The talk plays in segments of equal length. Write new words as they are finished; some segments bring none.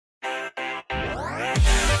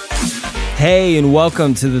Hey, and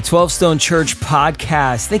welcome to the 12 Stone Church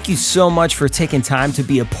podcast. Thank you so much for taking time to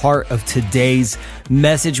be a part of today's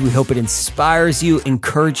message. We hope it inspires you,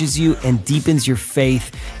 encourages you, and deepens your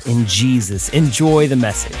faith in Jesus. Enjoy the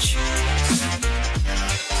message.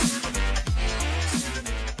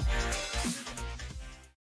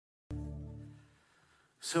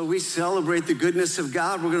 So we celebrate the goodness of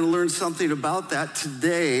God. We're going to learn something about that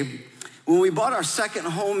today. When we bought our second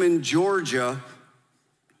home in Georgia,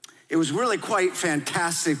 it was really quite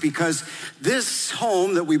fantastic because this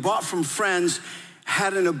home that we bought from friends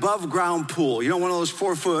had an above ground pool. You know, one of those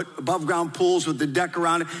 4-foot above ground pools with the deck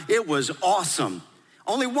around it. It was awesome.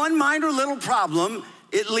 Only one minor little problem,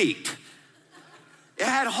 it leaked. It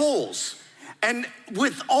had holes. And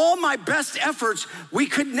with all my best efforts, we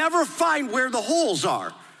could never find where the holes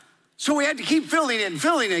are. So we had to keep filling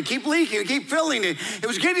it, keep leaking, keep filling it. It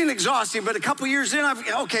was getting exhausting, but a couple years in,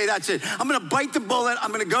 okay, that's it. I'm gonna bite the bullet.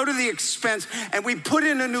 I'm gonna go to the expense, and we put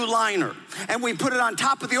in a new liner. And we put it on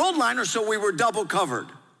top of the old liner, so we were double covered.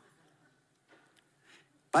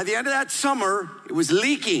 By the end of that summer, it was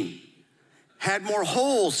leaking, had more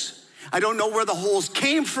holes. I don't know where the holes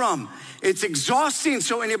came from. It's exhausting,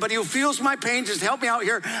 so anybody who feels my pain, just help me out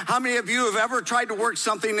here. How many of you have ever tried to work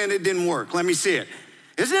something and it didn't work? Let me see it.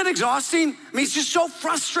 Isn't it exhausting? I mean, it's just so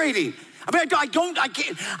frustrating. I mean,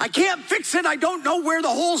 I can't fix it. I don't know where the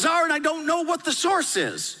holes are, and I don't know what the source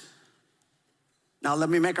is. Now, let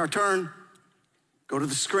me make our turn. Go to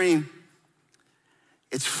the screen.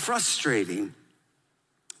 It's frustrating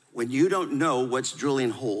when you don't know what's drilling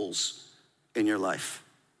holes in your life.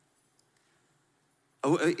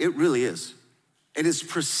 Oh, it really is. It is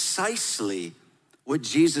precisely what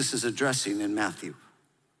Jesus is addressing in Matthew.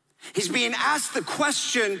 He's being asked the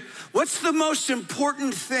question, what's the most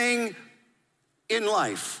important thing in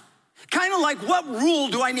life? Kind of like, what rule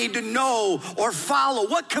do I need to know or follow?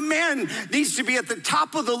 What command needs to be at the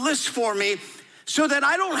top of the list for me so that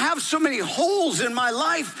I don't have so many holes in my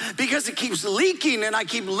life because it keeps leaking and I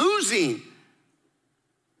keep losing?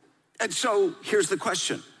 And so here's the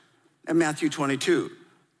question in Matthew 22.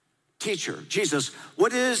 Teacher, Jesus,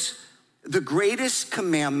 what is the greatest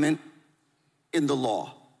commandment in the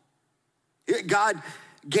law? God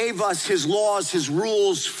gave us his laws, his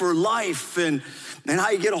rules for life and how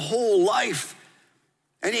you get a whole life.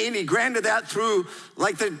 And he granted that through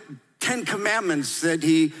like the 10 commandments that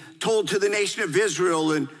he told to the nation of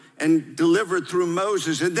Israel and delivered through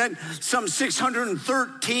Moses. And then some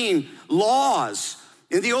 613 laws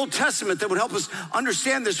in the Old Testament that would help us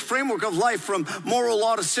understand this framework of life from moral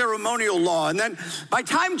law to ceremonial law. And then by the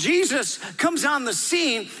time Jesus comes on the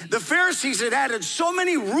scene, the Pharisees had added so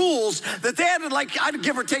many rules that they added, like, I'd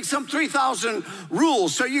give or take some 3,000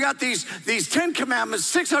 rules. So you got these 10 commandments,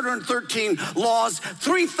 613 laws,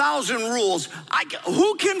 3,000 rules.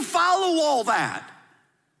 Who can follow all that?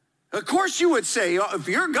 Of course you would say, if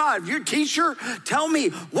you're God, if you're a teacher, tell me,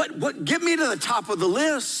 what get me to the top of the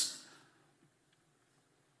list.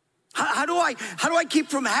 How do I keep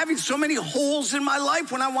from having so many holes in my life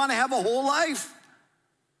when I want to have a whole life?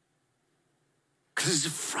 Because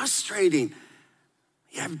it's frustrating.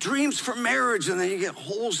 You have dreams for marriage, and then you get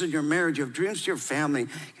holes in your marriage. You have dreams to your family, you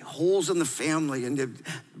get holes in the family, and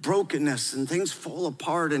brokenness, and things fall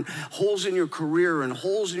apart, and holes in your career, and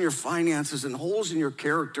holes in your finances, and holes in your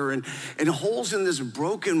character, and holes in this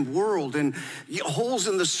broken world, and holes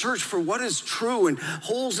in the search for what is true, and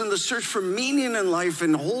holes in the search for meaning in life,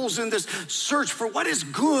 and holes in this search for what is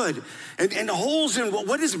good, and holes in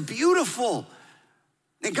what is beautiful.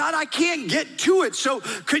 And God, I can't get to it. So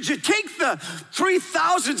could you take the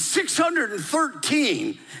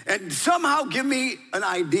 3,613 and somehow give me an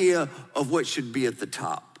idea of what should be at the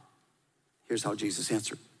top? Here's how Jesus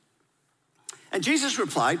answered. And Jesus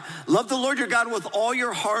replied, love the Lord your God with all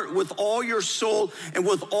your heart, with all your soul, and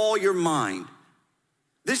with all your mind.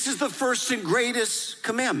 This is the first and greatest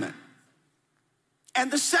commandment.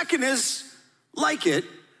 And the second is like it,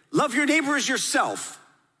 love your neighbor as yourself.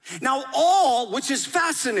 Now, which is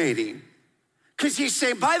fascinating, because he's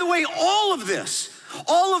saying, by the way, all of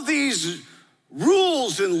these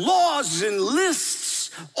rules and laws and lists,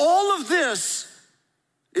 all of this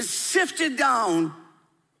is sifted down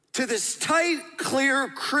to this tight, clear,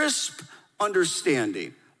 crisp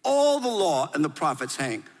understanding. All the law and the prophets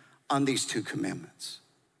hang on these two commandments.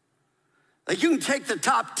 Like, you can take the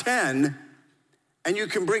top 10 and you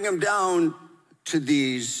can bring them down to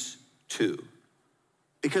these two.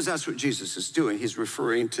 Because that's what Jesus is doing. He's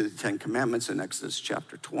referring to the 10 commandments in Exodus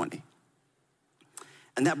chapter 20.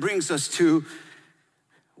 And that brings us to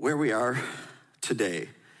where we are today,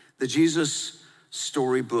 the Jesus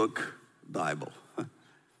Storybook Bible.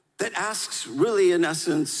 that asks really, in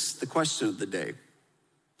essence, the question of the day.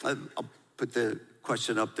 I'll put the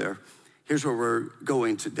question up there. Here's where we're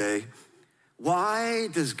going today. Why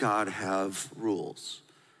does God have rules?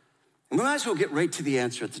 And we might as well get right to the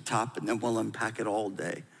answer at the top, and then we'll unpack it all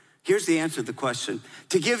day. Here's the answer to the question.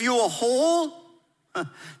 To give you a whole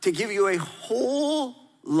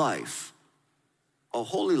life, a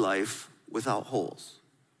holy life without holes.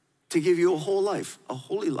 To give you a whole life, a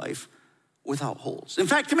holy life without holes. In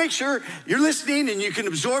fact, to make sure you're listening and you can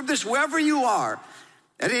absorb this wherever you are,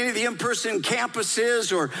 at any of the in-person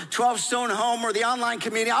campuses or 12 Stone Home or the online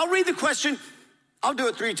community, I'll read the question. I'll do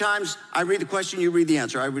it 3 times. I read the question, you read the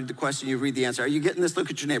answer. I read the question, you read the answer. Are you getting this?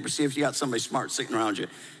 Look at your neighbor. See if you got somebody smart sitting around you.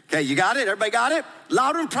 Okay, you got it? Everybody got it?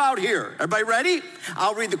 Loud and proud here. Everybody ready?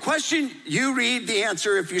 I'll read the question, you read the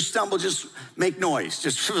answer. If you stumble, just make noise.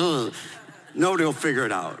 Just, nobody will figure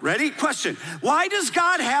it out. Ready? Question, why does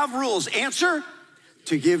God have rules? Answer,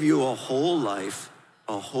 to give you a whole life,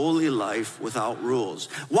 a holy life without rules.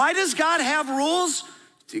 Why does God have rules?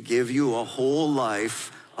 To give you a whole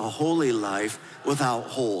life, a holy life without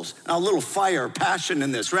holes. Now a little fire, passion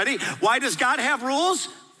in this. Ready? Why does God have rules?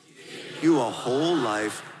 You a whole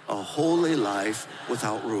life, a holy life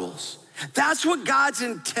without rules. That's what God's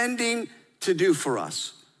intending to do for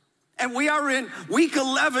us. And we are in week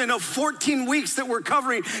 11 of 14 weeks that we're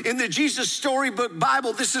covering in the Jesus Storybook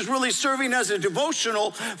Bible. This is really serving as a devotional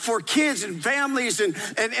for kids and families.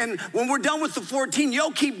 And when we're done with the 14,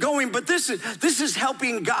 you'll keep going. But this is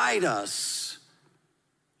helping guide us.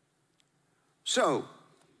 So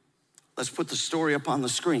let's put the story up on the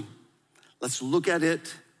screen. Let's look at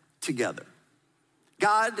it together.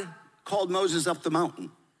 God called Moses up the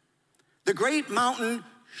mountain. The great mountain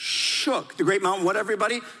shook. The great mountain, what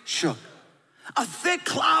everybody? Shook. A thick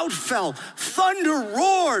cloud fell, thunder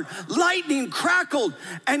roared, lightning crackled,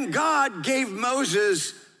 and God gave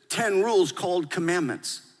Moses 10 rules called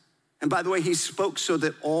commandments. And by the way, he spoke so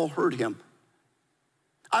that all heard him.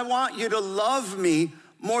 I want you to love me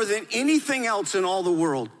more than anything else in all the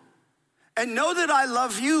world. And know that I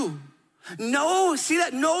love you. Know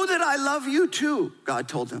that I love you too, God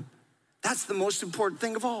told him. That's the most important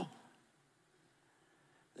thing of all.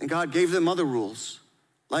 And God gave them other rules,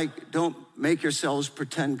 like don't make yourselves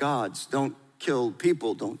pretend gods, don't kill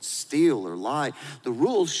people, don't steal or lie. The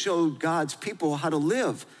rules showed God's people how to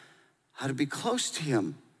live, how to be close to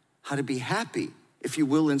him, how to be happy, if you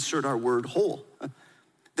will, insert our word whole.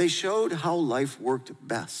 They showed how life worked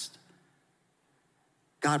best.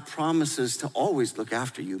 God promises to always look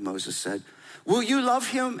after you, Moses said. Will you love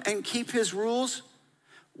him and keep his rules?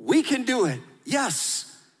 We can do it.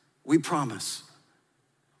 Yes, we promise.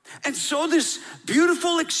 And so this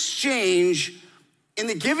beautiful exchange in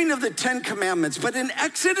the giving of the 10 commandments, but in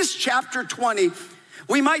Exodus chapter 20,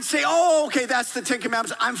 we might say, oh, okay, that's the 10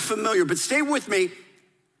 commandments. I'm familiar, but stay with me.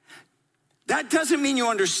 That doesn't mean you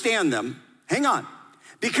understand them. Hang on.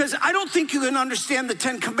 Because I don't think you can understand the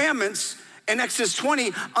 10 commandments in Exodus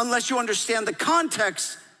 20 unless you understand the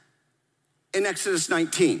context in Exodus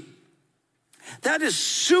 19. That is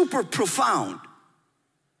super profound.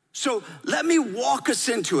 So let me walk us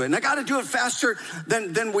into it. And I got to do it faster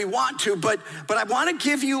than we want to, but I want to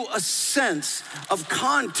give you a sense of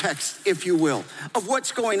context, if you will, of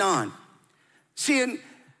what's going on. See, in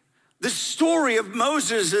the story of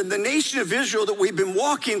Moses and the nation of Israel that we've been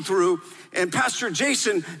walking through, and Pastor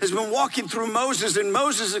Jason has been walking through Moses, and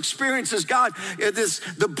Moses experiences God.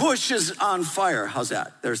 The bush is on fire. How's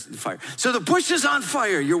that? There's the fire. So the bush is on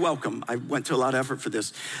fire. You're welcome. I went to a lot of effort for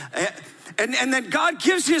this. And then God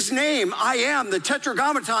gives his name, I am, the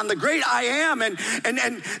tetragrammaton, the great I am. And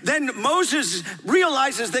then Moses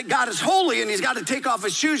realizes that God is holy and he's got to take off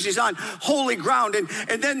his shoes. He's on holy ground.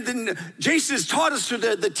 And then Jason has taught us through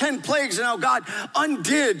the 10 plagues and how God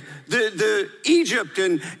undid the Egypt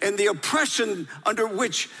and the oppression under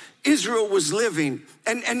which Israel was living.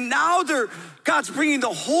 And now God's bringing the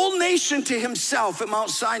whole nation to himself at Mount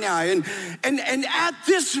Sinai. And at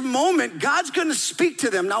this moment, God's going to speak to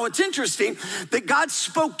them. Now, it's interesting that God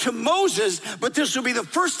spoke to Moses, but this will be the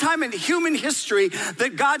first time in human history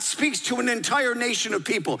that God speaks to an entire nation of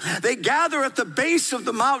people. They gather at the base of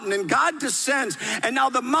the mountain, and God descends. And now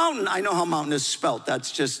the mountain, I know how mountain is spelt.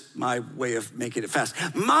 That's just my way of making it fast.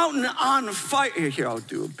 Mountain on fire. Here, I'll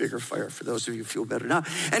do a bigger fire for those of you who feel better now.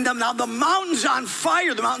 And now the mountain's on fire.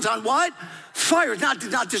 The mountain's on what? Fire. It's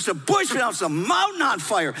not just a bush, but it's a mountain on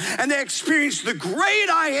fire. And they experience the great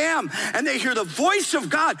I am, and they hear the voice of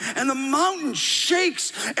God, and the mountain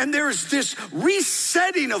shakes, and there's this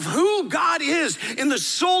resetting of who God is in the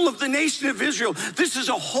soul of the nation of Israel. This is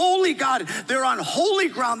a holy God. They're on holy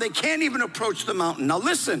ground. They can't even approach the mountain. Now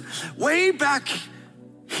listen, way back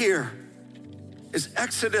here is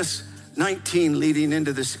Exodus 19 leading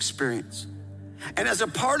into this experience. And as a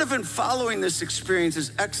part of and following this experience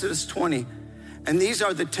is Exodus 20. And these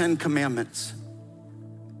are the 10 commandments.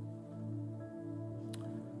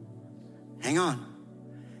 Hang on.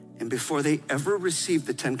 And before they ever received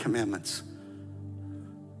the 10 commandments,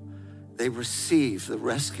 they received the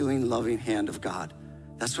rescuing, loving hand of God.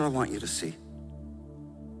 That's what I want you to see.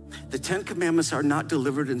 The 10 commandments are not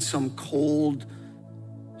delivered in some cold,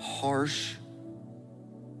 harsh,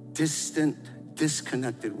 distant,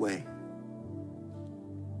 disconnected way.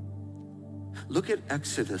 Look at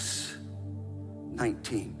Exodus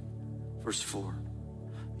 19, verse 4.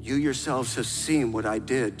 You yourselves have seen what I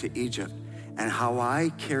did to Egypt and how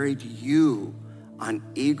I carried you on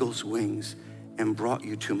eagle's wings and brought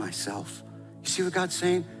you to myself. You see what God's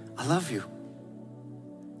saying? I love you.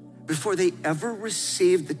 Before they ever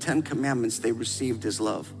received the 10 commandments, they received his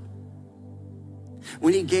love.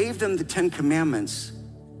 When he gave them the 10 commandments,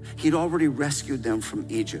 he'd already rescued them from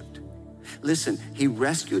Egypt. Listen, he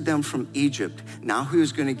rescued them from Egypt. Now he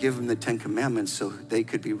was going to give them the 10 commandments so they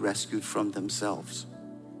could be rescued from themselves.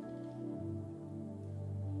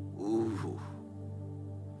 Ooh.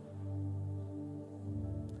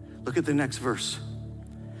 Look at the next verse.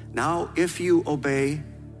 Now, if you obey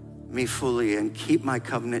me fully and keep my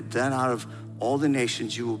covenant, then out of all the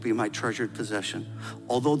nations you will be my treasured possession.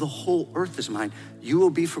 Although the whole earth is mine, you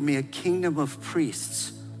will be for me a kingdom of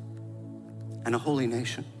priests and a holy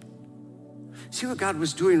nation. See what God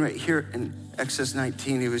was doing right here in Exodus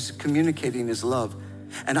 19? He was communicating his love.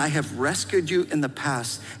 And I have rescued you in the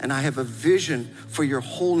past, and I have a vision for your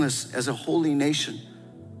wholeness as a holy nation.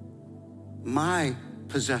 My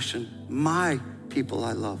possession, my people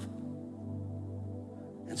I love.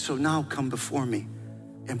 And so now come before me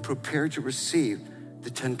and prepare to receive the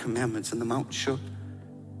 10 commandments. And the mountain shook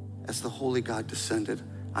as the holy God descended.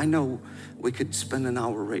 I know we could spend an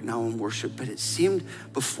hour right now in worship, but it seemed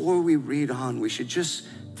before we read on, we should just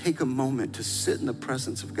take a moment to sit in the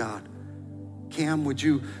presence of God. Cam, would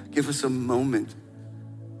you give us a moment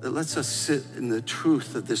that lets us sit in the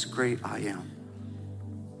truth of this great I am?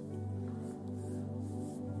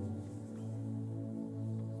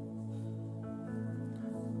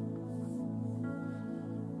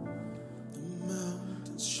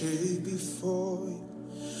 Shake before you,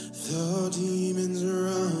 the demons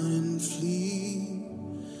run and flee.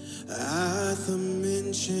 At the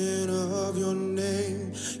mention of your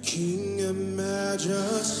name, King of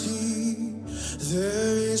Majesty,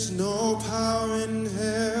 there is no power in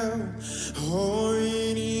hell or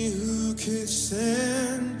any who could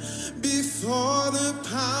stand before the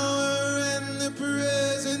power and the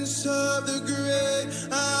presence of the great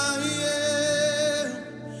I am,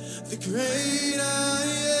 the great I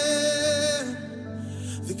am,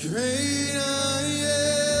 the great I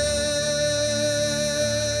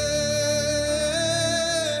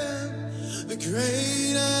am, the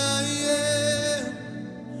great I am,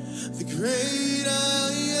 the great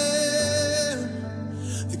I am,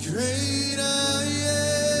 the great I am.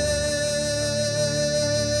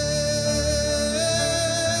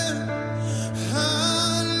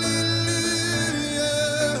 Hallelujah,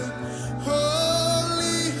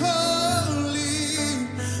 holy, holy,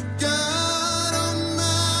 God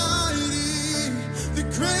Almighty, the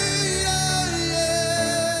great I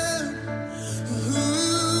am. Who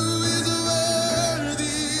is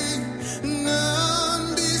worthy? None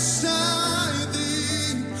beside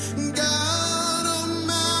thee, God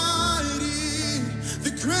Almighty,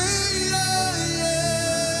 the great I am,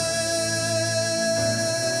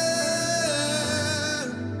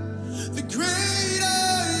 the great I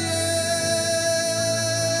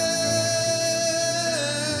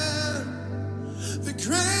am, the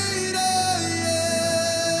great I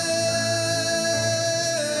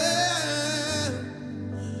am,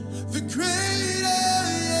 the great I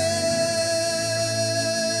am.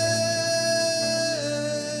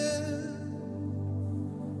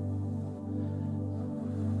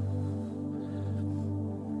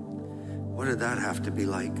 What did that have to be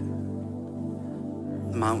like?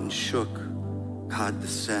 The mountain shook, God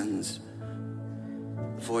descends,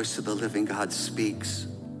 the voice of the living God speaks,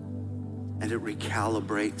 and it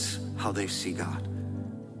recalibrates how they see God.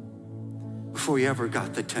 Before you ever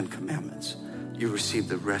got the 10 commandments, you received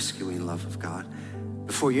the rescuing love of God.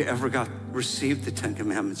 Before you ever received the 10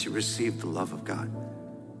 commandments, you received the love of God.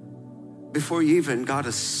 Before you even got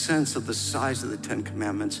a sense of the size of the 10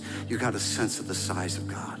 commandments, you got a sense of the size of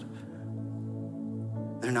God.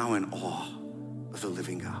 They're now in awe of the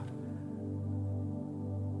living God.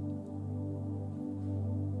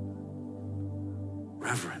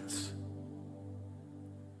 Reverence.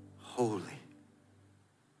 Holy.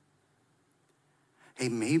 Hey,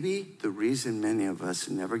 maybe the reason many of us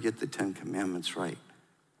never get the 10 Commandments right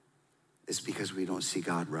is because we don't see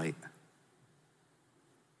God right.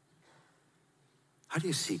 How do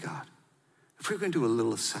you see God? If we're going to do a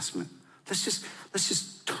little assessment, let's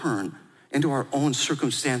just turn into our own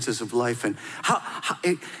circumstances of life. And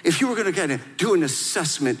if you were going to do an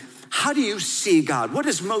assessment, how do you see God? What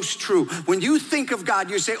is most true? When you think of God,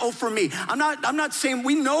 you say, oh, for me. I'm not saying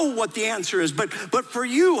we know what the answer is, but for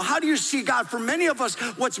you, how do you see God? For many of us,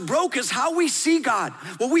 what's broke is how we see God.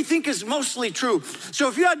 What we think is mostly true. So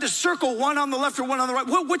if you had to circle one on the left or one on the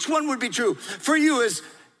right, which one would be true? For you is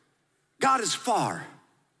God is far.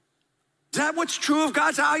 Is that what's true of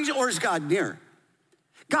God's eyes, or is God near?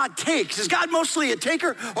 God takes. Is God mostly a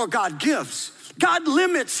taker, or God gives? God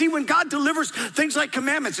limits. See, when God delivers things like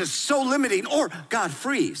commandments, it's so limiting. Or God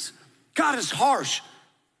frees. God is harsh,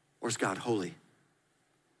 or is God holy?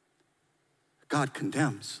 God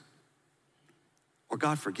condemns, or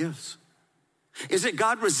God forgives? Is it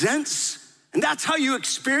God resents, and that's how you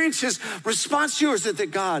experience his response to you? Or is it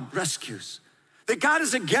that God rescues? That God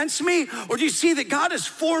is against me? Or do you see that God is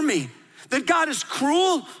for me? That God is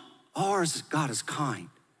cruel, or is God is kind?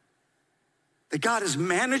 That God is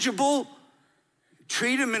manageable?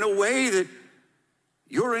 Treat him in a way that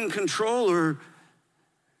you're in control, or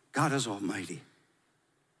God is almighty?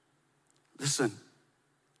 Listen,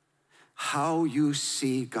 how you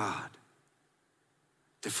see God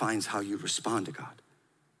defines how you respond to God.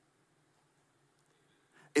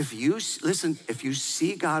 If you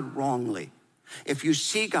see God wrongly, if you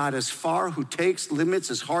see God as far, who takes, limits,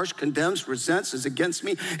 is harsh, condemns, resents, is against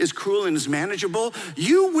me, is cruel, and is manageable,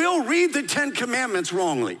 you will read the 10 Commandments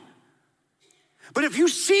wrongly. But if you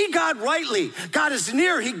see God rightly, God is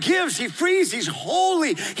near, he gives, he frees, he's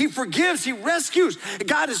holy, he forgives, he rescues.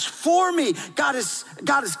 God is for me, God is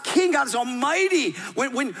king, God is almighty.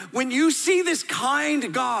 When you see this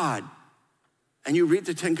kind God and you read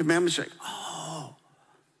the 10 Commandments, you're like, oh,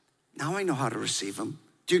 now I know how to receive him.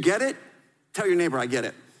 Do you get it? Tell your neighbor, I get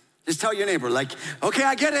it. Just tell your neighbor, like, okay,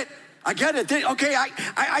 I get it. I get it. Okay,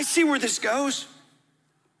 I see where this goes.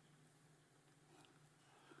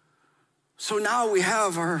 So now we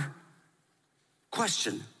have our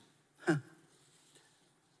question. Why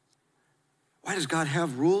does God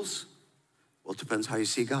have rules? Well, it depends how you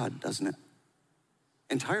see God, doesn't it?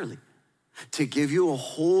 Entirely. To give you a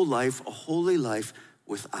whole life, a holy life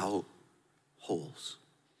without holes.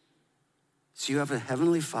 So you have a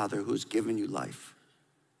heavenly Father who's given you life.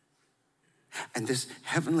 And this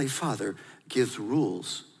heavenly Father gives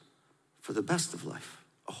rules for the best of life,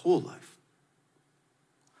 a whole life.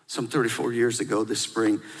 Some 34 years ago this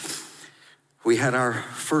spring, we had our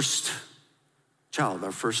first child,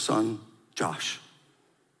 our first son, Josh.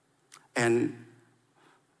 And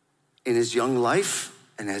in his young life,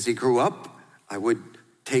 and as he grew up, I would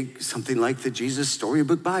take something like the Jesus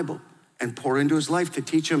Storybook Bible and pour into his life to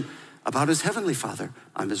teach him about his heavenly Father.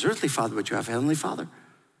 I'm his earthly father, but you have a heavenly Father.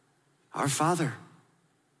 Our Father,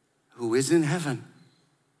 who is in heaven.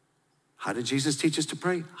 How did Jesus teach us to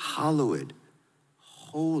pray? Hallowed,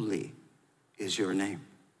 holy is your name.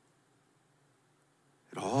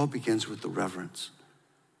 It all begins with the reverence.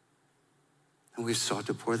 And we sought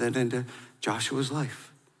to pour that into Joshua's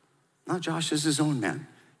life. Now Josh is his own man.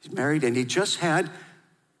 He's married, and he just had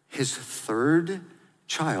his third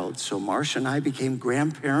child. So Marcia and I became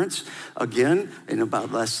grandparents again in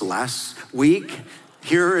about last week.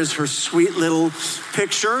 Here is her sweet little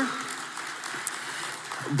picture.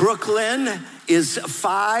 Brooklyn is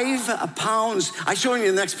 5 pounds. I show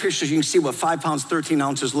you the next picture so you can see what 5 pounds, 13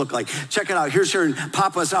 ounces look like. Check it out. Here's her in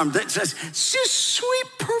Papa's arm. That says, she's sweet,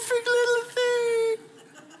 perfect little thing.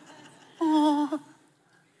 Aww.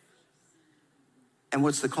 And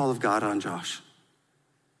what's the call of God on Josh?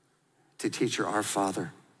 To teach her, our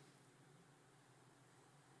Father,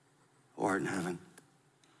 who art in heaven,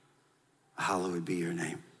 hallowed be your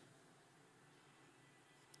name.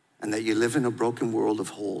 And that you live in a broken world of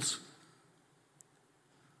holes.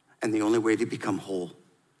 And the only way to become whole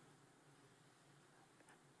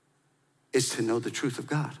is to know the truth of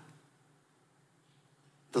God,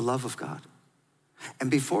 the love of God.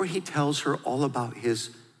 And before he tells her all about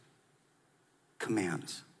his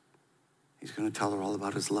commands, he's going to tell her all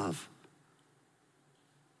about his love.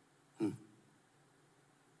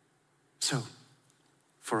 So,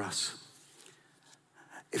 for us,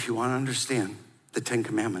 if you want to understand the 10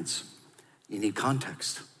 Commandments, you need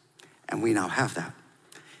context. And we now have that.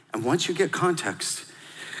 And once you get context,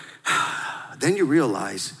 then you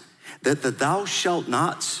realize that the thou shalt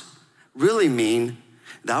nots really mean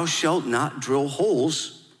thou shalt not drill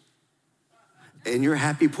holes in your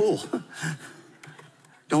happy pool.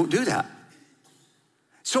 Don't do that.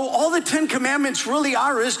 So all the 10 commandments really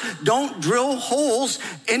are is don't drill holes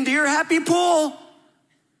into your happy pool.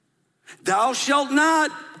 Thou shalt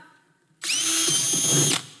not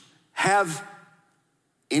have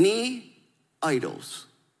any idols.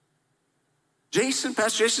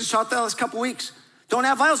 Pastor Jason taught that last couple weeks. Don't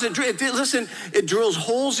have idols. Listen, it drills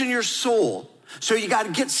holes in your soul. So you got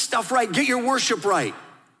to get stuff right. Get your worship right.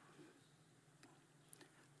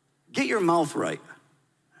 Get your mouth right.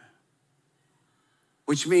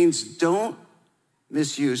 Which means don't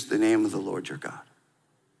misuse the name of the Lord your God.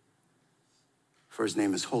 For his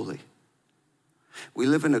name is holy. We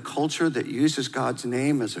live in a culture that uses God's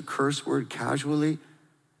name as a curse word casually.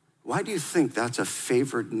 Why do you think that's a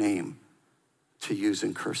favored name to use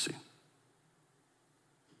in cursing?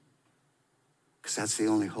 Because that's the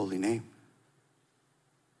only holy name.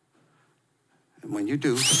 And when you do,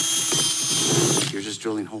 you're just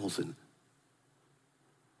drilling holes in it.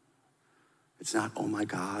 It's not, oh my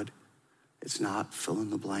God. It's not fill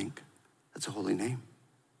in the blank. That's a holy name.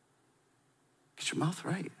 Get your mouth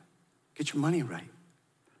right. Get your money right.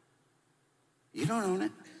 You don't own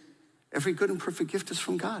it. Every good and perfect gift is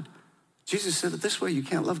from God. Jesus said it this way, you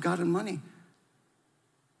can't love God and money.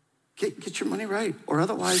 Get your money right, or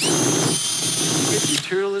otherwise you get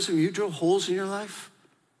materialism, you drill holes in your life.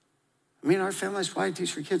 I mean, our family's why I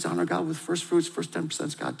teach our kids, honor God with first fruits, first 10%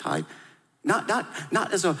 is God tithe. Not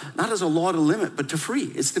as a law to limit, but to free.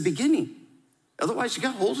 It's the beginning. Otherwise, you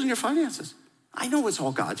got holes in your finances. I know it's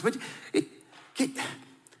all God's, but get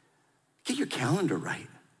your calendar right.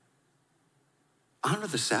 Honor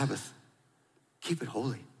the Sabbath. Keep it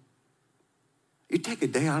holy. You take a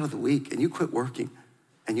day out of the week and you quit working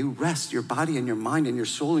and you rest. Your body and your mind and your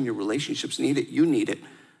soul and your relationships need it. You need it.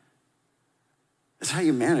 That's how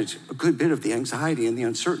you manage a good bit of the anxiety and the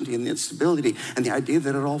uncertainty and the instability and the idea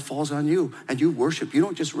that it all falls on you. And you worship. You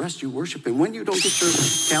don't just rest, you worship. And when you don't get your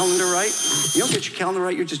calendar right, you don't get your calendar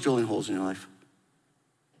right, you're just drilling holes in your life.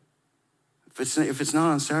 If it's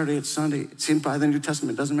not on Saturday, it's Sunday. It's seen by the New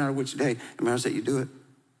Testament. It doesn't matter which day. It matters that you do it.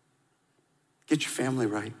 Get your family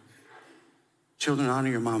right. Children,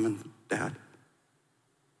 honor your mom and dad.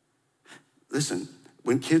 Listen,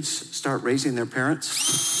 when kids start raising their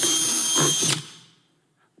parents,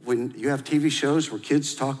 when you have TV shows where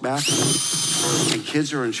kids talk back and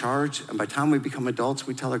kids are in charge, and by the time we become adults,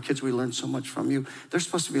 we tell our kids we learned so much from you, they're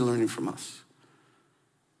supposed to be learning from us.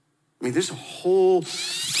 I mean, there's a whole, get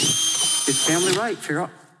family right, figure out.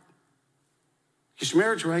 Get your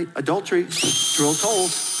marriage right, adultery, drill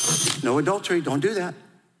holes. No adultery, don't do that.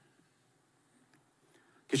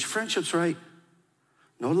 Get your friendships right.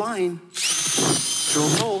 No lying, drill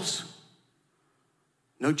holes.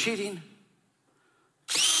 No cheating.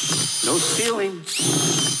 No stealing,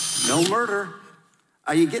 no murder.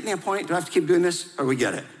 Are you getting that point? Do I have to keep doing this or we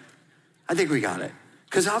get it? I think we got it.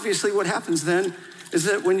 Because obviously what happens then is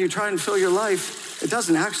that when you try and fill your life, it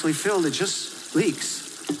doesn't actually fill, it just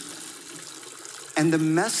leaks. And the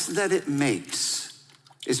mess that it makes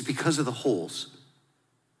is because of the holes.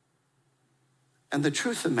 And the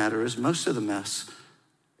truth of the matter is most of the mess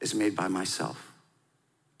is made by myself,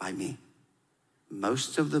 by me.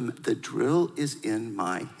 Most of the drill is in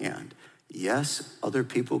my hand. Yes, other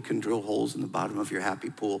people can drill holes in the bottom of your happy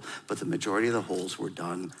pool, but the majority of the holes were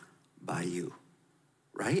done by you,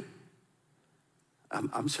 right?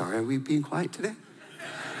 I'm sorry, are we being quiet today?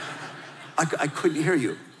 I couldn't hear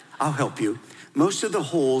you. I'll help you. Most of the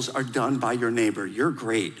holes are done by your neighbor. You're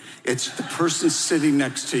great. It's the person sitting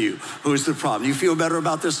next to you who's the problem. You feel better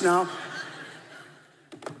about this now?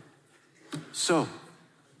 So,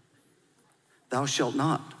 thou shalt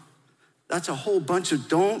not. That's a whole bunch of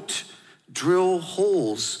don't drill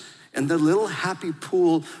holes in the little happy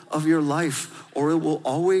pool of your life, or it will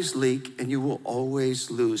always leak and you will always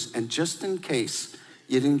lose. And just in case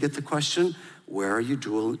you didn't get the question, where are you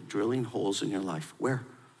drilling holes in your life? Where?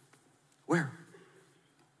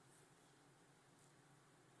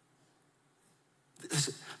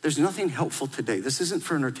 There's nothing helpful today. This isn't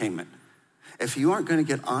for entertainment. If you aren't going to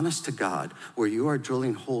get honest to God, where you are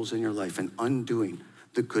drilling holes in your life and undoing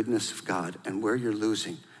the goodness of God and where you're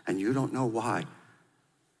losing and you don't know why,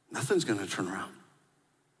 nothing's going to turn around.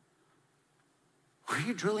 Where are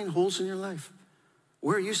you drilling holes in your life?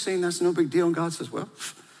 Where are you saying that's no big deal? And God says, well,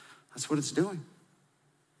 that's what it's doing.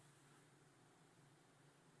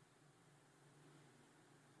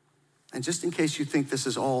 And just in case you think this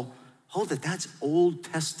is all, hold it, that's Old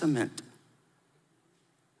Testament.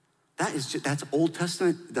 That's Old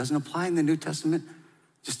Testament. It doesn't apply in the New Testament.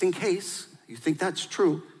 Just in case you think that's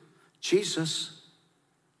true, Jesus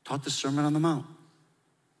taught the Sermon on the Mount.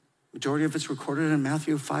 Majority of it's recorded in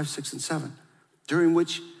Matthew 5, 6, and 7, during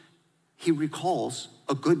which he recalls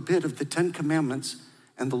a good bit of the 10 Commandments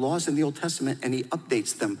and the laws in the Old Testament, and he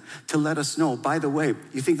updates them to let us know, by the way,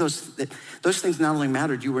 you think those things not only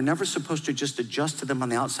mattered, you were never supposed to just adjust to them on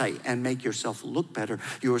the outside and make yourself look better.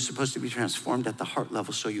 You were supposed to be transformed at the heart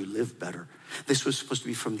level so you live better. This was supposed to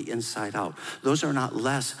be from the inside out. Those are not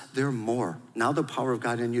less, they're more. Now the power of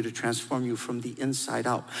God in you to transform you from the inside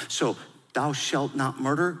out. So, thou shalt not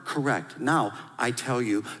murder, correct. Now, I tell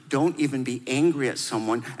you, don't even be angry at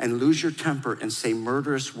someone and lose your temper and say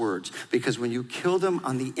murderous words, because when you kill them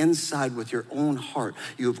on the inside with your own heart,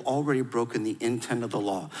 you've already broken the intent of the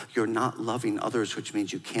law. You're not loving others, which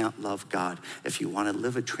means you can't love God. If you want to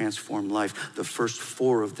live a transformed life, the first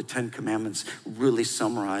 4 of the 10 Commandments really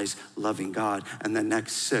summarize loving God, and the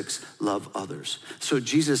next 6, love others. So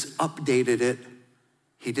Jesus updated it.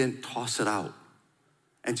 He didn't toss it out.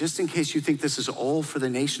 And just in case you think this is all for the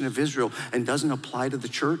nation of Israel and doesn't apply to the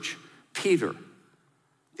church, Peter,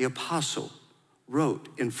 the apostle, wrote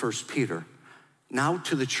in 1 Peter, now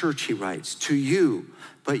to the church he writes, to you,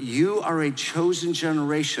 but you are a chosen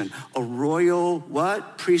generation, a royal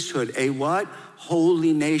what? Priesthood, a what?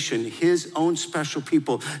 Holy nation, his own special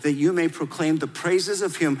people, that you may proclaim the praises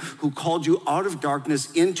of him who called you out of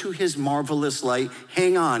darkness into his marvelous light.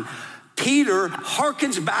 Hang on. Peter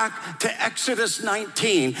harkens back to Exodus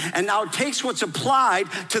 19 and now takes what's applied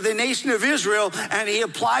to the nation of Israel and he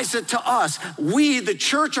applies it to us. We, the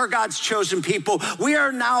church, are God's chosen people. We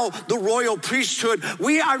are now the royal priesthood.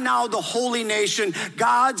 We are now the holy nation,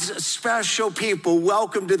 God's special people.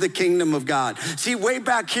 Welcome to the kingdom of God. See, way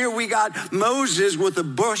back here, we got Moses with a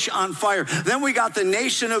bush on fire. Then we got the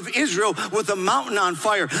nation of Israel with a mountain on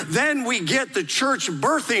fire. Then we get the church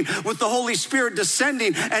birthing with the Holy Spirit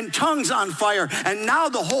descending and tongues on fire. And now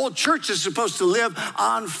the whole church is supposed to live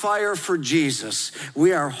on fire for Jesus.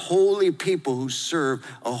 We are holy people who serve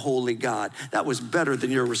a holy God. That was better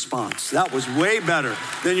than your response. That was way better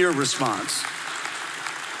than your response.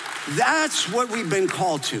 That's what we've been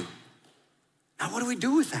called to. Now, what do we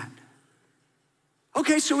do with that?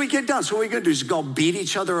 Okay, so we get done. So what are we gonna do? Just go beat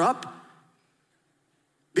each other up?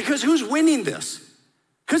 Because who's winning this?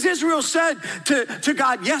 Because Israel said to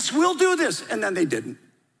God, yes, we'll do this. And then they didn't.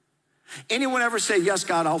 Anyone ever say, yes,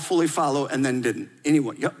 God, I'll fully follow, and then didn't?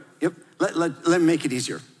 Anyone? Yep. Let me make it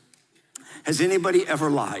easier. Has anybody ever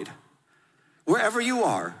lied? Wherever you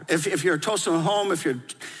are, if you're a Toast at Home, if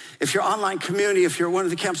you're online community, if you're one of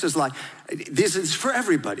the campuses, like, this is for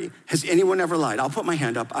everybody. Has anyone ever lied? I'll put my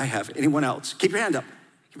hand up. I have. Anyone else? Keep your hand up.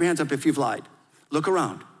 Keep your hands up if you've lied. Look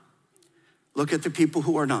around. Look at the people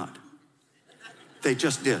who are not. They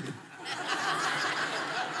just did.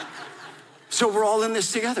 So we're all in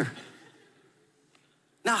this together.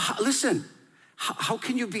 Now, listen, how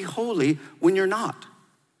can you be holy when you're not?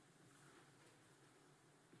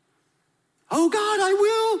 Oh, God, I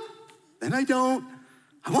will. Then I don't.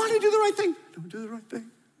 I want to do the right thing. Don't do the right thing.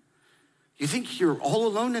 You think you're all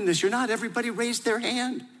alone in this? You're not. Everybody raised their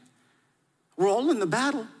hand. We're all in the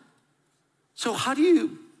battle. So how do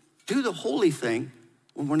you do the holy thing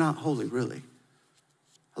when we're not holy, really?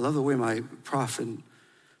 I love the way my prof, and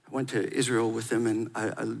I went to Israel with him,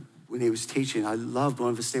 and when he was teaching, I loved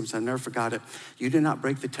one of his statements. I never forgot it. You did not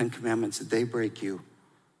break the 10 Commandments, they break you.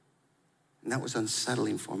 And that was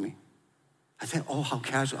unsettling for me. I thought, oh, how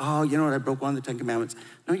casual. Oh, you know what? I broke one of the 10 Commandments.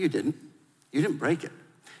 No, you didn't. You didn't break it.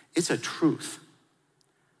 It's a truth.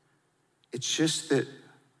 It's just that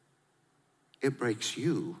it breaks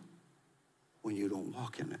you when you don't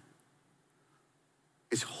walk in it.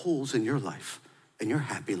 It's holes in your life, in your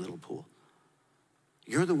happy little pool.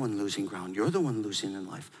 You're the one losing ground. You're the one losing in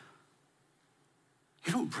life.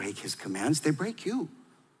 You don't break his commands, they break you.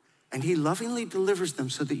 And he lovingly delivers them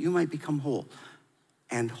so that you might become whole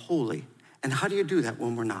and holy. And how do you do that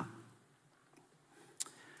when we're not?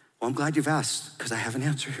 Well, I'm glad you've asked, because I have an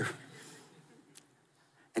answer here.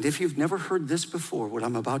 And if you've never heard this before, what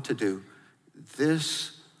I'm about to do,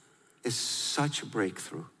 this is such a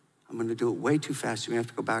breakthrough. I'm gonna do it way too fast. You may have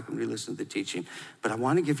to go back and re-listen to the teaching. But I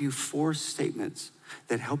wanna give you 4 statements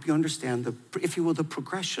that help you understand if you will, the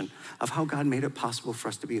progression of how God made it possible for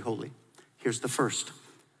us to be holy. Here's the first.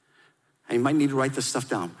 And you might need to write this stuff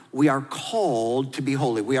down. We are called to be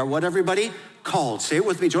holy. We are what, everybody? Called. Say it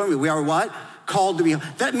with me, join me. We are what? Called to be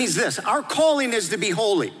holy. That means this, our calling is to be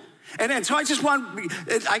holy. And so I just want,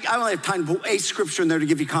 I don't have time to put a scripture in there to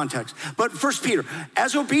give you context. But 1 Peter,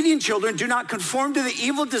 as obedient children, do not conform to the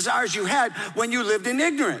evil desires you had when you lived in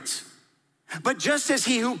ignorance. But just as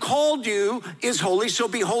he who called you is holy, so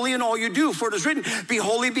be holy in all you do. For it is written, be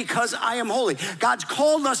holy because I am holy. God's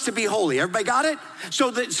called us to be holy. Everybody got it? So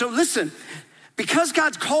listen, because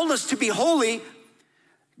God's called us to be holy,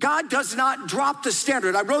 God does not drop the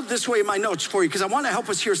standard. I wrote it this way in my notes for you because I want to help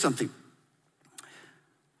us hear something.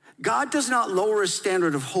 God does not lower his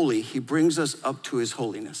standard of holy. He brings us up to his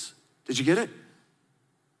holiness. Did you get it?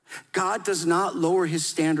 God does not lower his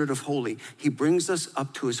standard of holy. He brings us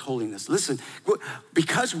up to his holiness. Listen,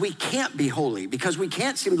 because we can't be holy, because we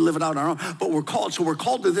can't seem to live it out on our own, but we're called. So we're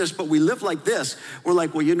called to this, but we live like this. We're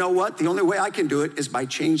like, well, you know what? The only way I can do it is by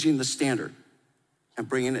changing the standard and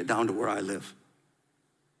bringing it down to where I live.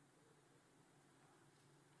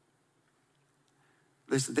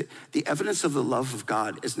 Listen, the evidence of the love of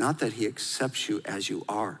God is not that he accepts you as you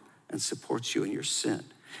are and supports you in your sin.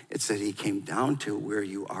 It's that he came down to where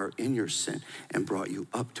you are in your sin and brought you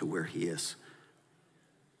up to where he is.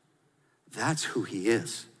 That's who he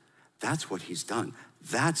is. That's what he's done.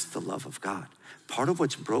 That's the love of God. Part of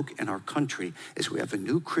what's broke in our country is we have a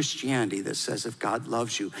new Christianity that says if God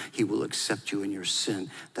loves you, he will accept you in your sin.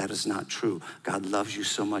 That is not true. God loves you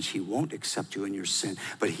so much he won't accept you in your sin,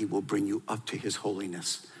 but he will bring you up to his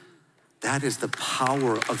holiness. That is the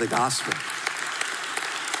power of the gospel.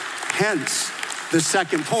 Hence, the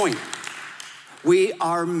second point, we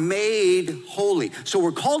are made holy. So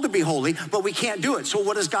we're called to be holy, but we can't do it. So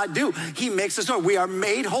what does God do? He makes us know we are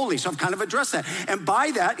made holy. So I've kind of addressed that. And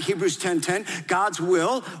by that, Hebrews 10:10, God's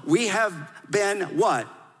will, we have been what?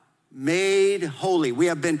 Made holy. We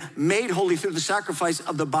have been made holy through the sacrifice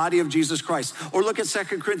of the body of Jesus Christ. Or look at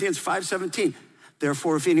 2 Corinthians 5:17.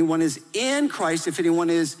 Therefore, if anyone is in Christ, if anyone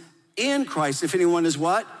is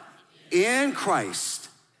what? In Christ.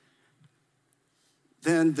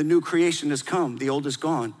 Then the new creation has come. The old is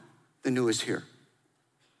gone. The new is here.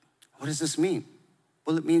 What does this mean?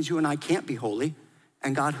 Well, it means you and I can't be holy,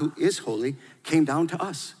 and God, who is holy, came down to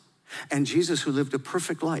us. And Jesus, who lived a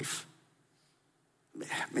perfect life,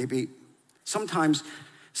 maybe sometimes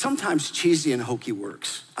cheesy and hokey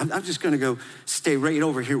works. I'm just gonna go stay right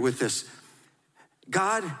over here with this.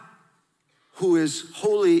 God, who is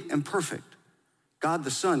holy and perfect, God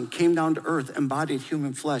the Son came down to earth, embodied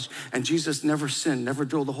human flesh, and Jesus never sinned, never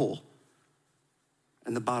drilled a hole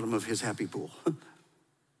in the bottom of his happy pool.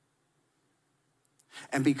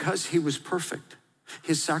 And because he was perfect,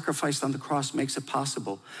 his sacrifice on the cross makes it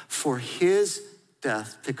possible for his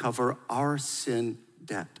death to cover our sin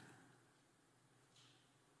debt.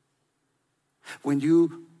 When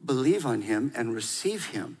you believe on him and receive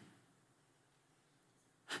him,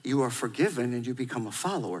 you are forgiven and you become a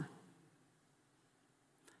follower.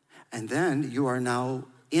 And then you are now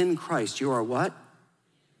in Christ. You are what?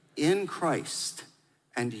 In Christ.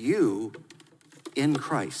 And you in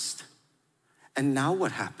Christ. And now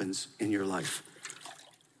what happens in your life?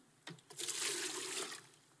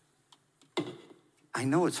 I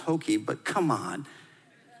know it's hokey, but come on.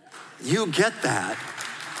 You get that.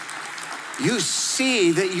 You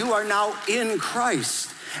see that you are now in Christ.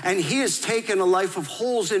 And he has taken a life of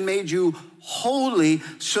holes and made you holy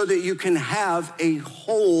so that you can have a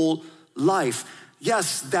whole life.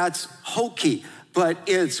 Yes, that's hokey, but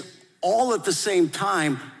it's all at the same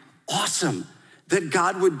time awesome that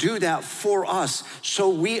God would do that for us. So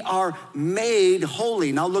we are made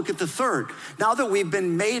holy. Now look at the third. Now that we've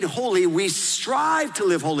been made holy, we strive to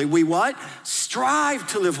live holy. We what? Strive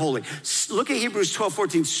to live holy. Look at Hebrews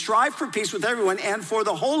 12:14. Strive for peace with everyone and for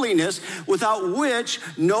the holiness without which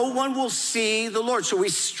no one will see the Lord. So we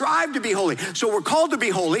strive to be holy. So we're called to be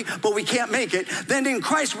holy, but we can't make it. Then in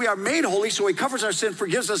Christ we are made holy, so he covers our sin,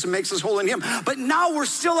 forgives us, and makes us whole in him. But now we're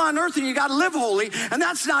still on earth and you got to live holy, and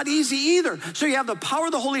that's not easy either. So you have the power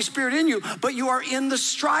of the Holy Spirit in you, but you are in the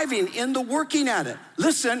striving, in the working at it.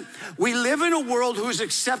 Listen, we live in a world who is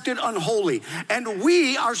accepted unholy, and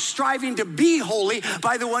we are striving to be holy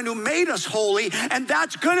by the one who made us holy, and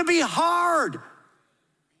that's gonna be hard.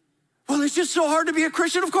 Well, it's just so hard to be a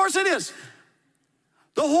Christian. Of course it is.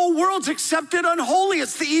 The whole world's accepted unholy.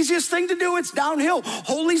 It's the easiest thing to do. It's downhill.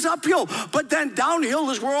 Holy's uphill. But then downhill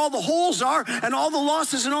is where all the holes are, and all the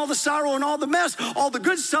losses and all the sorrow and all the mess. All the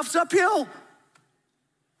good stuff's uphill.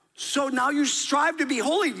 So now you strive to be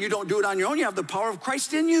holy. You don't do it on your own. You have the power of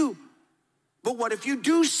Christ in you. But what if you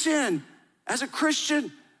do sin as a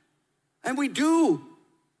Christian? And we do.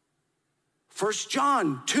 1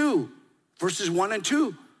 John 2, verses 1 and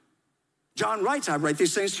 2. John writes, I write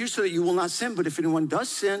these things to you so that you will not sin. But if anyone does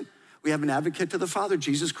sin, we have an advocate to the Father,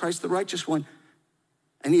 Jesus Christ, the righteous one.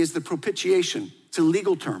 And he is the propitiation. It's a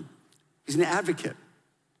legal term. He's an advocate.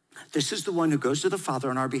 This is the one who goes to the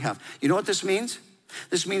Father on our behalf. You know what this means?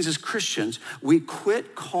 This means as Christians, we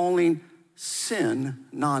quit calling sin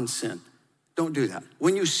non-sin. Don't do that.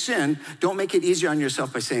 When you sin, don't make it easier on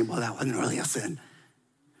yourself by saying, well, that wasn't really a sin.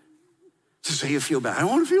 Just so you feel bad. I don't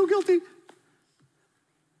want to feel guilty.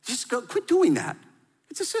 Just quit doing that.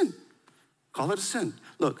 It's a sin. Call it a sin.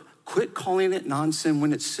 Look, quit calling it non-sin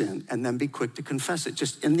when it's sin, and then be quick to confess it.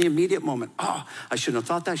 Just in the immediate moment. Oh, I shouldn't have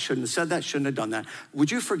thought that, shouldn't have said that, shouldn't have done that.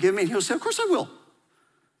 Would you forgive me? And he'll say, of course I will.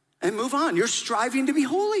 And move on. You're striving to be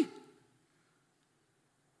holy.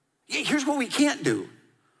 Here's what we can't do.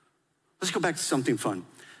 Let's go back to something fun.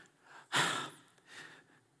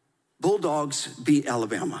 Bulldogs beat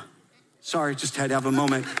Alabama. Sorry, just had to have a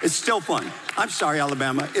moment. It's still fun. I'm sorry,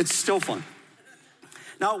 Alabama. It's still fun.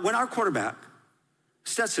 Now, when our quarterback,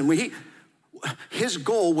 Stetson, his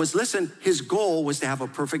goal was to have a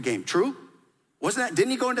perfect game. True? Wasn't that?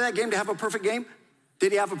 Didn't he go into that game to have a perfect game?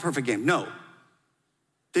 Did he have a perfect game? No.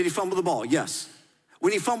 Did he fumble the ball? Yes.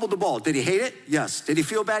 When he fumbled the ball, did he hate it? Yes. Did he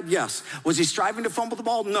feel bad? Yes. Was he striving to fumble the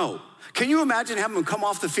ball? No. Can you imagine having him come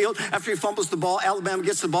off the field after he fumbles the ball, Alabama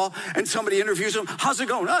gets the ball, and somebody interviews him? How's it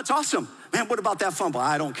going? Oh, it's awesome. Man, what about that fumble?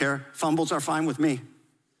 I don't care. Fumbles are fine with me.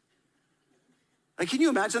 Like, can you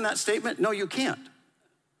imagine that statement? No, you can't.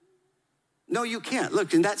 No, you can't.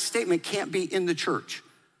 Look, and that statement can't be in the church.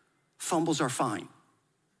 Fumbles are fine.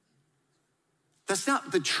 That's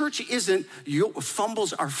not, the church isn't,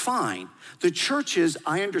 fumbles are fine. The church is,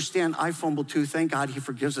 I understand I fumbled too. Thank God he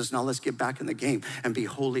forgives us. Now let's get back in the game and be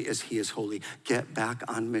holy as he is holy. Get back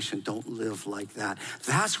on mission. Don't live like that.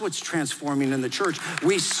 That's what's transforming in the church.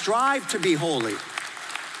 We strive to be holy.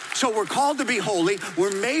 So we're called to be holy.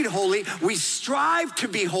 We're made holy. We strive to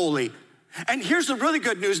be holy. And here's the really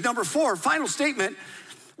good news. Number 4, final statement.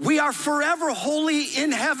 We are forever holy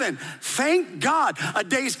in heaven. Thank God. A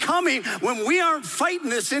day's coming when we aren't fighting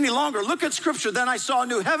this any longer. Look at scripture. Then I saw a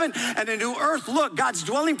new heaven and a new earth. Look, God's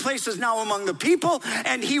dwelling place is now among the people,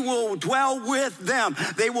 and he will dwell with them.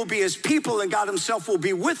 They will be his people, and God himself will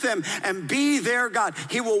be with them and be their God.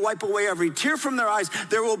 He will wipe away every tear from their eyes.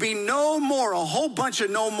 There will be no more, a whole bunch of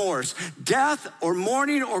no mores. Death or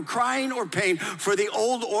mourning or crying or pain, for the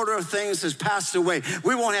old order of things has passed away.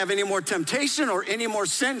 We won't have any more temptation or any more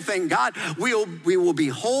sin. Thank God, we will be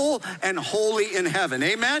whole and holy in heaven.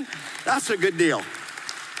 Amen? That's a good deal.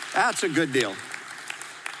 That's a good deal.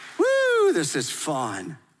 Woo, this is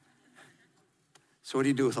fun. So what do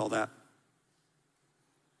you do with all that?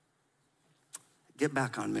 Get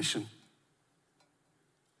back on mission.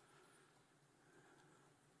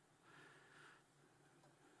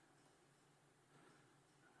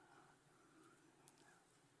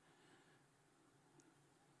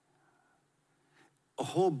 A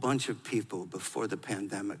whole bunch of people before the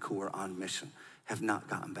pandemic who were on mission have not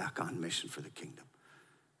gotten back on mission for the kingdom.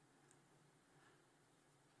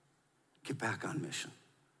 Get back on mission.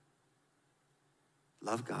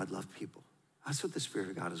 Love God, love people. That's what the Spirit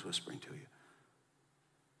of God is whispering to you.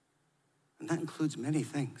 And that includes many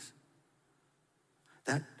things.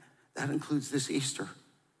 That includes this Easter.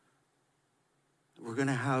 We're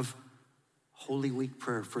gonna have Holy Week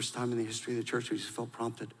prayer, first time in the history of the church. We just felt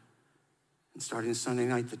prompted. And starting Sunday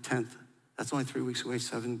night, the 10th, that's only 3 weeks away,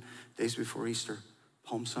 7 days before Easter,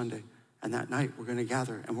 Palm Sunday. And that night, we're gonna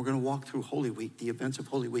gather and we're gonna walk through Holy Week, the events of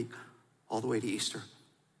Holy Week, all the way to Easter.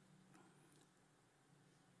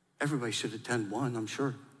 Everybody should attend one, I'm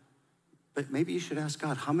sure. But maybe you should ask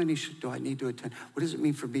God, how many do I need to attend? What does it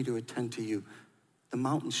mean for me to attend to you? The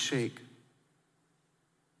mountains shake.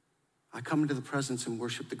 I come into the presence and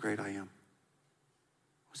worship the great I am.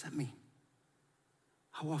 What does that mean?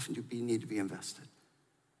 How often do you need to be invested?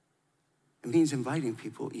 It means inviting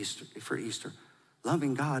people for Easter,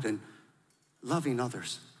 loving God and loving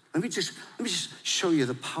others. Let me just show you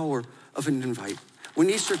the power of an invite. When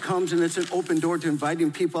Easter comes and it's an open door to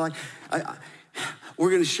inviting people, we're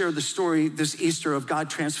going to share the story this Easter of God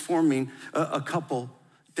transforming a couple,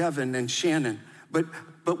 Devin and Shannon.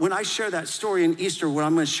 But when I share that story in Easter, what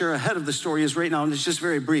I'm going to share ahead of the story is right now, and it's just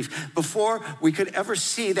very brief. Before we could ever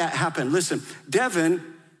see that happen, listen, Devin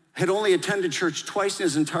had only attended church twice in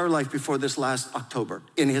his entire life before this last October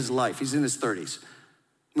in his life. He's in his 30s,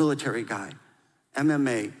 military guy,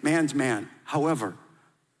 MMA, man's man. However,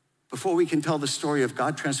 before we can tell the story of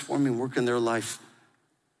God transforming work in their life,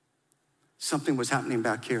 something was happening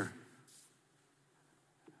back here.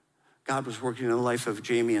 God was working in the life of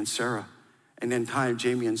Jamie and Sarah. And in time,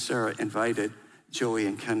 Jamie and Sarah invited Joey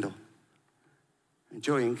and Kendall. And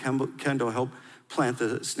Joey and Kendall helped plant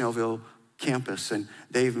the Snellville campus, and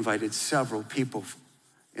they've invited several people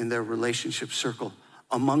in their relationship circle.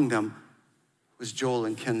 Among them was Joel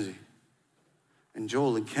and Kenzie. And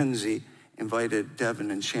Joel and Kenzie invited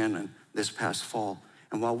Devin and Shannon this past fall.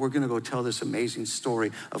 And while we're gonna go tell this amazing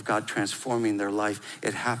story of God transforming their life,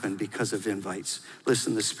 it happened because of invites.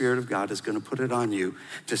 Listen, the Spirit of God is gonna put it on you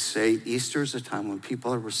to say Easter is a time when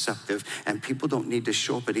people are receptive, and people don't need to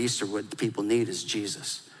show up at Easter. What people need is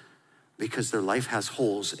Jesus. because their life has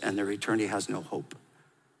holes and their eternity has no hope.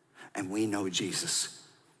 And we know Jesus.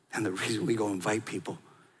 And the reason we go invite people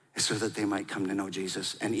is so that they might come to know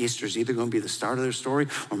Jesus. And Easter's either going to be the start of their story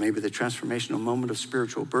or maybe the transformational moment of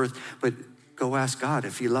spiritual birth. But go ask God.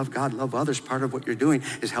 If you love God, love others. Part of what you're doing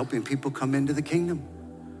is helping people come into the kingdom.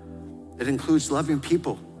 It includes loving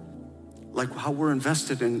people, like how we're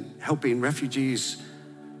invested in helping refugees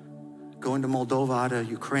go into Moldova out of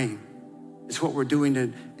Ukraine. It's what we're doing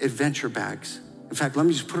in Adventure Bags. In fact, let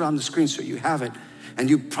me just put it on the screen so you have it. And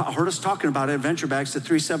you heard us talking about Adventure Bags to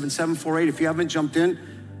 37748. If you haven't jumped in,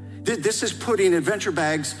 this is putting Adventure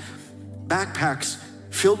Bags, backpacks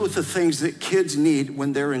filled with the things that kids need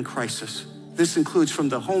when they're in crisis. This includes from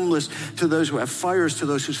the homeless to those who have fires to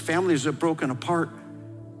those whose families are broken apart.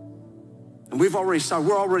 And we're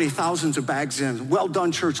already thousands of bags in. Well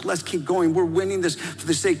done, church. Let's keep going. We're winning this for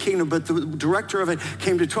the state kingdom. But the director of it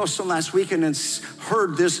came to Tulsa last weekend and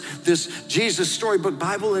heard this Jesus Storybook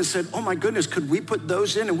Bible and said, oh my goodness, could we put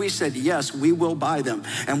those in? And we said, yes, we will buy them.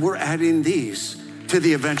 And we're adding these to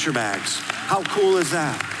the Adventure Bags. How cool is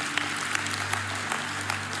that?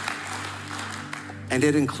 And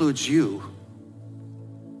it includes you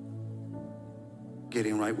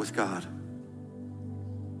getting right with God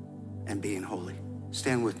and being holy.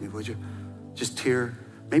 Stand with me, would you? Just here,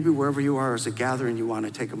 maybe wherever you are as a gathering, you want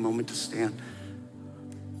to take a moment to stand.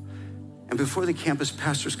 And before the campus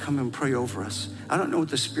pastors come and pray over us, I don't know what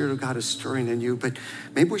the Spirit of God is stirring in you, but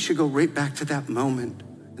maybe we should go right back to that moment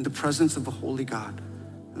in the presence of a holy God.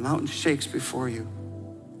 The mountain shakes before you.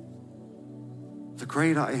 The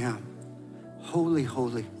great I am, holy,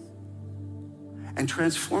 holy. And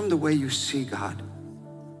transform the way you see God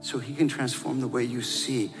so he can transform the way you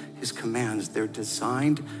see his commands. They're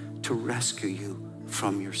designed to rescue you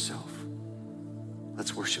from yourself.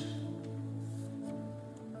 Let's worship.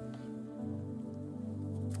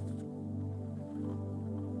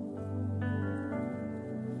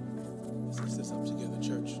 Let's lift this up together,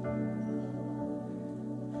 church.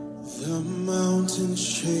 The mountains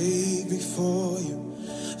shake before you.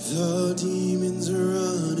 The demons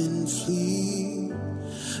run and flee.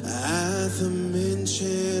 At the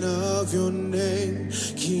mention of your name,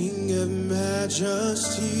 King of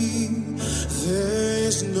majesty, there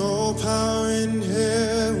is no power in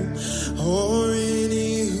hell or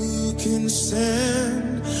any who can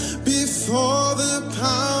stand before the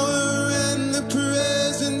power and the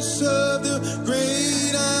presence of the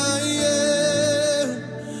great I am,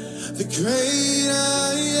 the great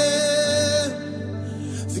I am,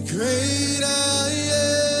 the great I am.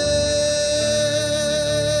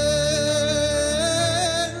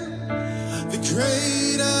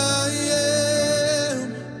 Great I am,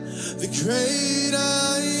 the great I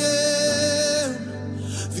am,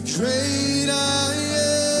 the great I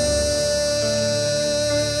am.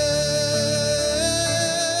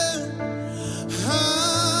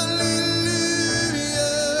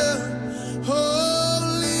 Hallelujah,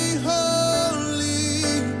 holy, holy,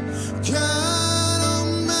 God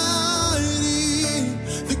Almighty,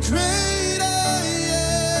 the great I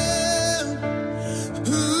am.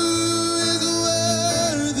 Who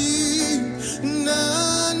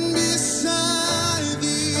none beside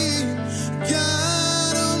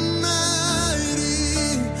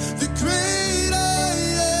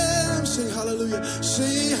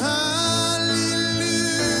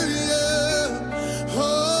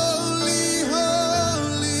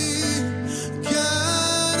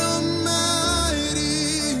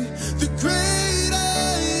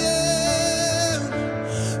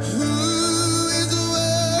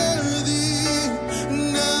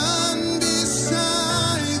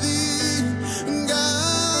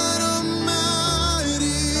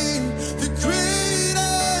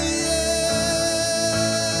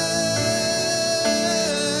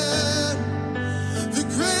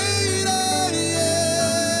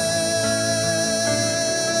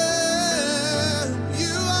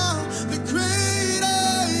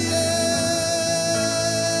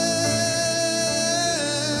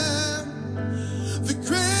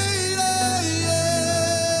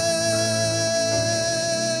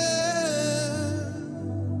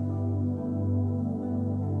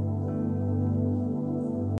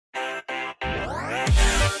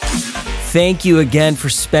Thank you again for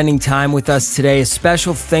spending time with us today. A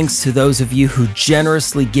special thanks to those of you who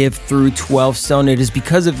generously give through 12 Stone. It is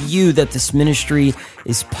because of you that this ministry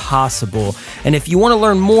is possible. And if you want to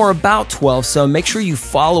learn more about 12 Stone, make sure you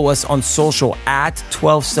follow us on social at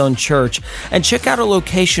 12 Stone Church and check out a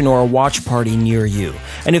location or a watch party near you.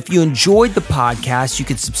 And if you enjoyed the podcast, you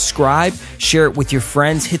could subscribe, share it with your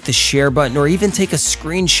friends, hit the share button, or even take a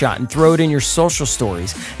screenshot and throw it in your social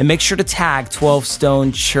stories. And make sure to tag 12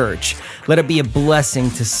 Stone Church. Let it be a blessing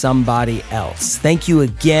to somebody else. Thank you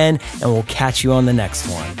again, and we'll catch you on the next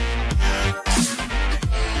one.